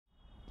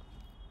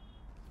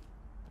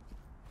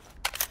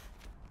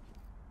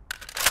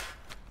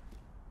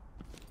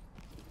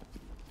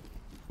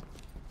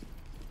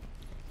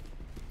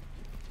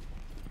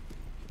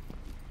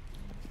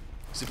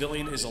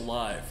Civilian is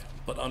alive,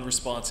 but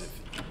unresponsive.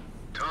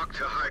 Talk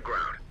to high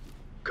ground.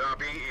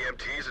 Copy,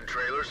 EMTs and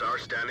trailers are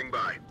standing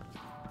by.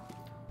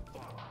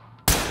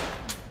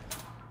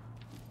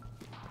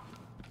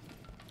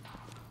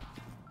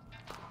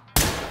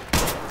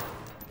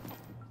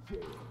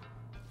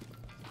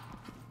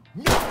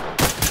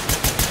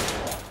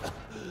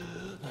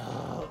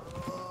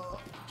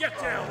 Get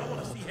down! I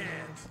want to see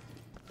hands!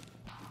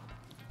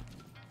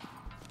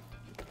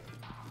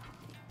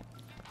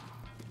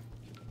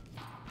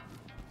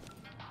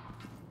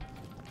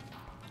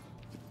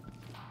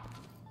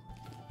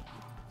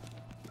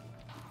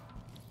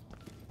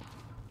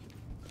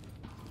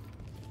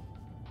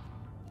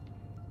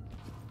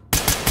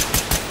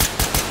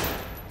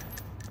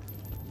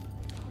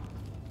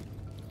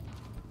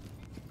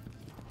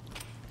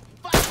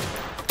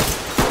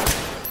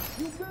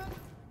 You good?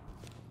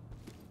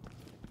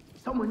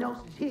 Someone else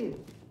is here.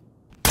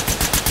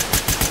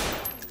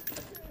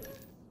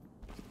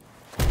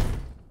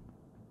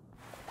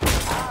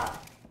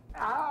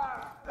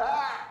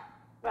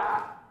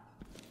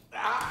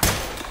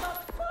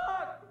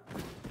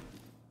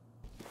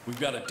 We've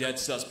got a dead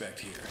suspect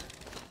here.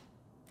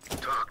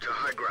 Talk to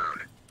high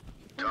ground.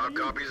 Talk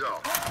copies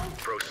all.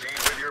 Proceed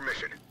with your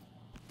mission.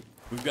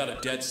 We've got a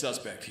dead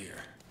suspect here.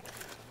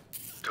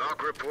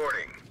 Talk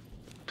reporting.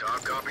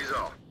 Talk copies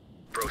all.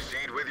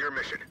 Proceed with your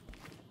mission.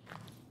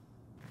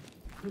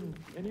 Can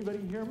anybody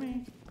hear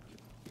me?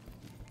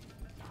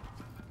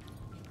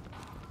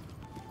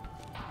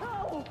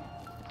 Help!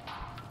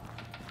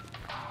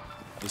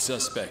 The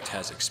suspect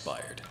has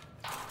expired.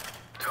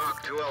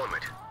 Talk to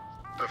element.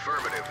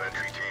 Affirmative,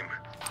 entry team.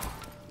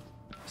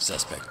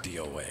 Suspect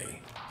DOA.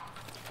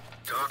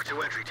 Talk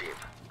to entry team.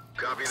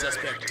 Copy that,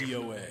 Suspect entry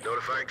team. DOA.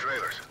 Notifying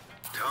trailers.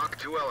 Talk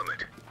to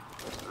element.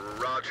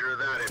 Roger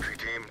that, entry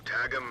team.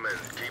 Tag them and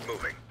keep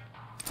moving.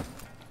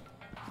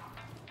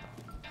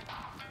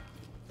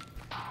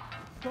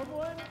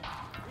 Someone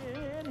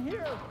in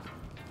here!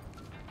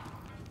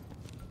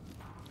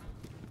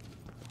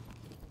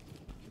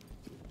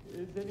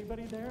 Is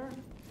anybody there?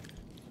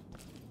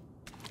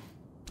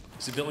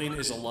 Civilian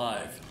is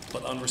alive,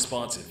 but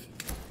unresponsive.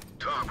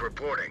 Talk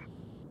reporting.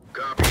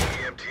 Copy,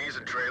 EMTs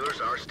and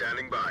trailers are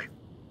standing by.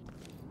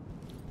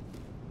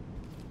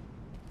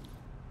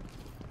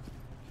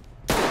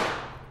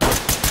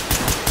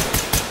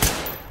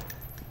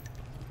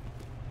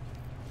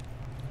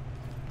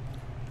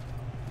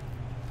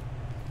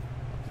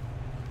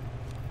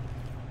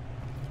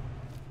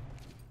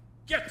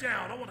 Get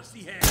down! I want to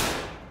see hands!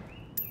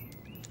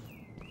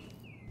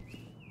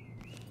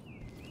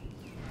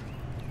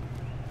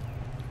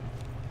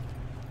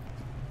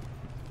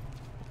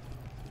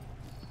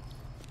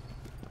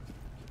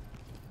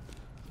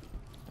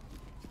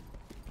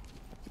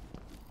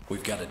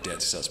 We've got a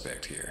dead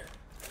suspect here.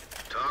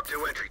 Talk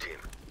to entry team.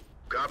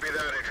 Copy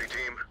that, entry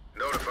team.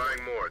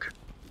 Notifying morgue.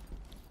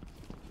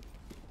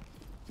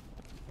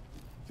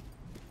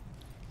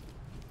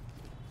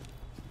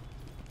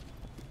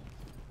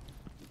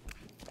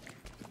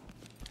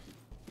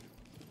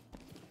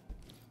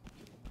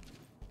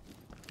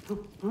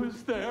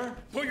 Who's there?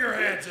 Put your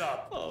hands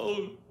up!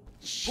 Oh,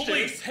 shit.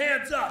 Police,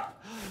 hands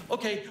up!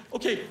 Okay,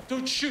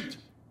 don't shoot.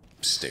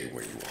 Stay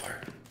where you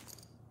are.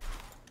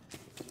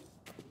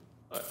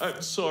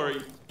 I'm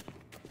sorry.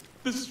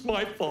 This is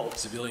my fault.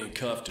 Civilian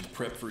cuffed and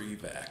prepped for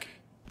evac.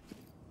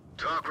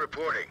 Talk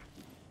reporting.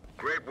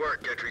 Great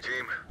work, entry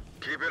team.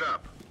 Keep it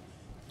up.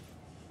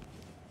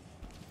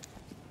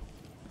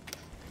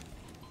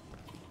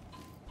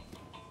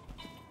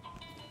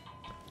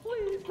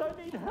 Please,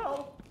 I need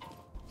help.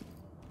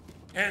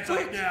 Hands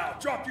up now!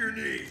 Drop your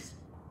knees!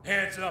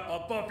 Hands up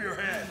above your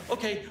head!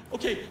 Okay,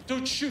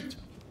 don't shoot.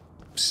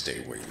 Stay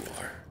where you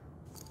are.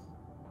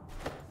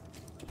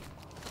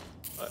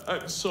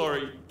 I'm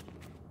sorry.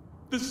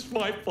 This is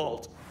my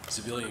fault.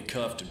 Civilian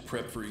cuffed and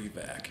prepped for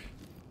evac.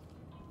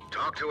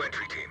 Talk to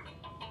entry team.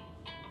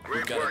 We've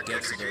Great got a work, dead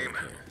entry civilian team.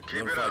 here. Keep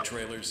it Notify up.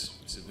 trailers.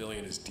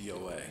 Civilian is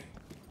DOA.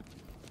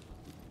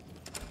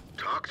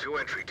 Talk to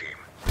entry team.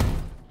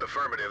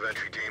 Affirmative,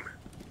 entry team.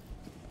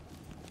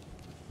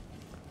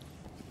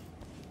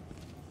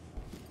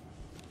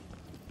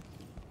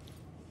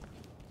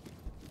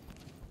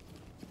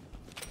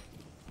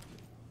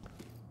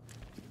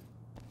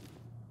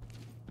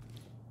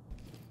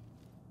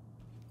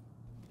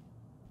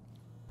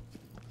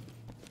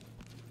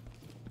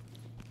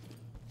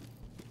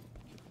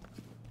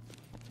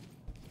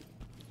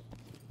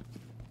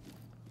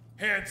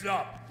 Hands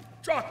up!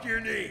 Drop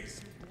your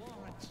knees!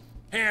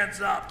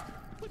 Hands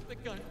up! Put the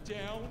gun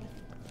down.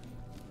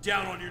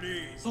 Down on your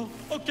knees! Oh,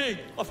 okay,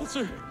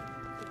 officer.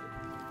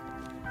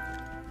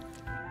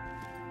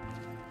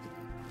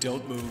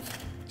 Don't move.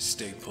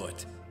 Stay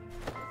put.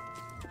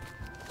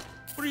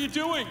 What are you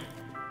doing?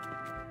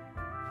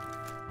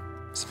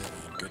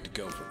 Civilian good to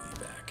go for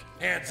evac.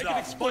 Hands I up! can Put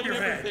explain your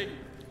everything. head!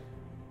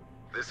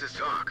 This is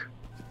talk.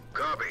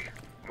 Copy.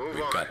 Move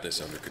We've on. got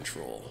this under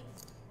control.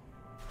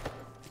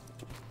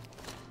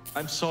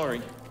 I'm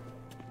sorry.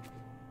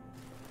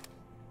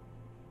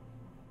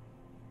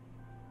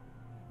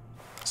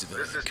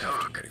 Civilian This is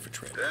captain Talk. ready for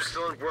training.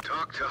 Excellent work.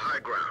 Talk to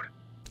high ground.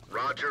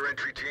 Roger,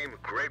 entry team.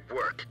 Great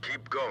work.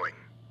 Keep going.